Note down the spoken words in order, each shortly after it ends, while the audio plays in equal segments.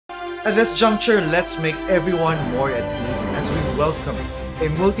At this juncture, let's make everyone more at ease as we welcome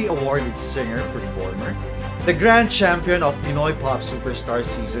a multi-awarded singer-performer, the grand champion of Pinoy Pop Superstar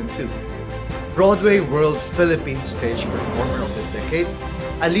Season 2, Broadway World Philippines Stage Performer of the Decade,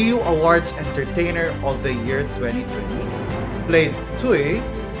 Aliu Awards Entertainer of the Year 2020, played Tui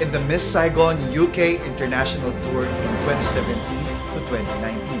in the Miss Saigon UK International Tour in 2017 to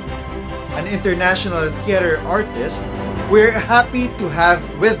 2019. An international theater artist, we're happy to have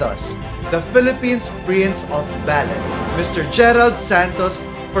with us the Philippines Prince of Ballet, Mr. Gerald Santos,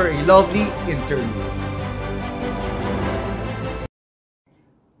 for a lovely interview.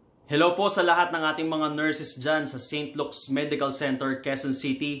 Hello po sa lahat ng ating mga nurses dyan sa St. Luke's Medical Center, Quezon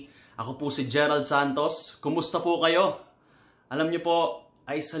City. Ako po si Gerald Santos. Kumusta po kayo? Alam niyo po,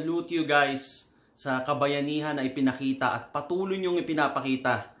 I salute you guys sa kabayanihan na ipinakita at patuloy niyong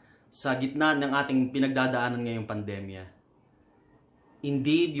ipinapakita sa gitna ng ating pinagdadaanan ngayong pandemya.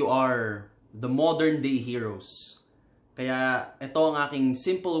 Indeed, you are the modern day heroes. Kaya ito ang aking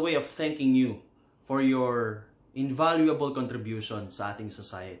simple way of thanking you for your invaluable contribution sa ating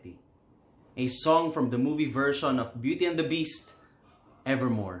society. A song from the movie version of Beauty and the Beast,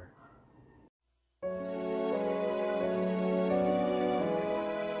 Evermore.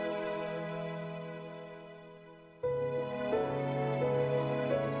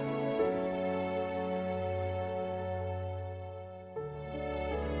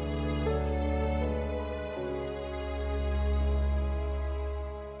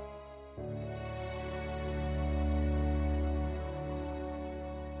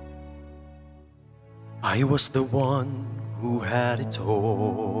 I was the one who had it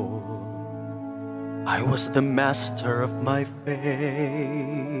all. I was the master of my fate.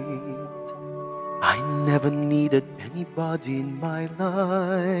 I never needed anybody in my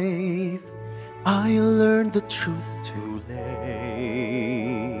life. I learned the truth too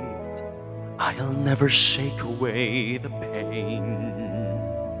late. I'll never shake away the pain.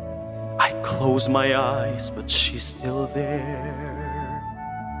 I close my eyes, but she's still there.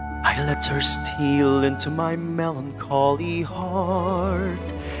 I let her steal into my melancholy heart.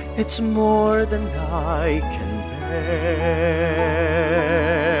 It's more than I can bear.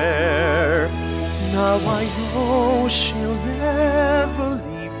 Now I know she'll never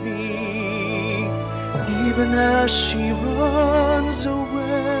leave me, even as she runs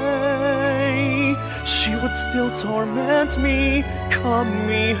away. She would still torment me, come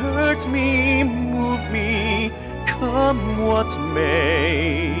me, hurt me, move me, come what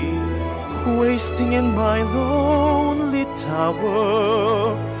may. Wasting in my lonely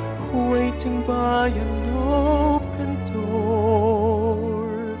tower, waiting by an open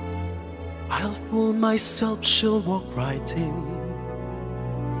door. I'll fool myself, she'll walk right in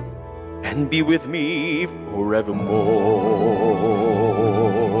and be with me forevermore.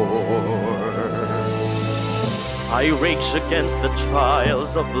 I rage against the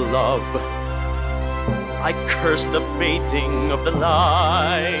trials of love. I curse the fading of the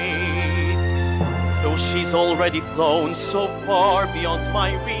light. Though she's already flown so far beyond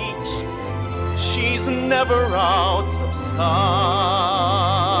my reach, she's never out of sight.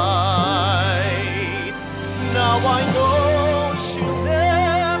 Now I know she'll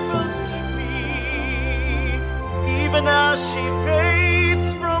never leave me, even as she fades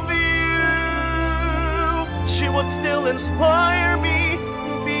from view. She would still inspire me,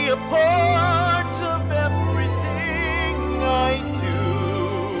 be a part of everything I do.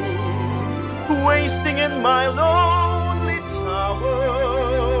 Wasting in my lonely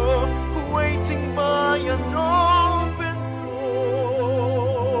tower, waiting by an open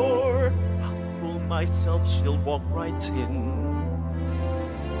door. I'll fool myself, she'll walk right in.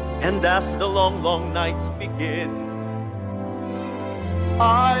 And as the long, long nights begin,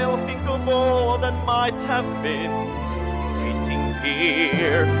 I'll think of all that might have been, waiting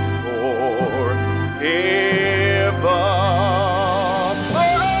here forever.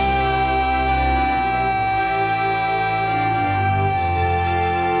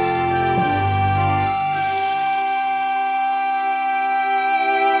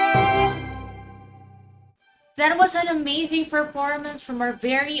 That was an amazing performance from our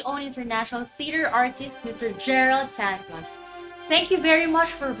very own international theater artist, Mr. Gerald Santos. Thank you very much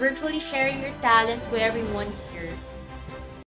for virtually sharing your talent to everyone here.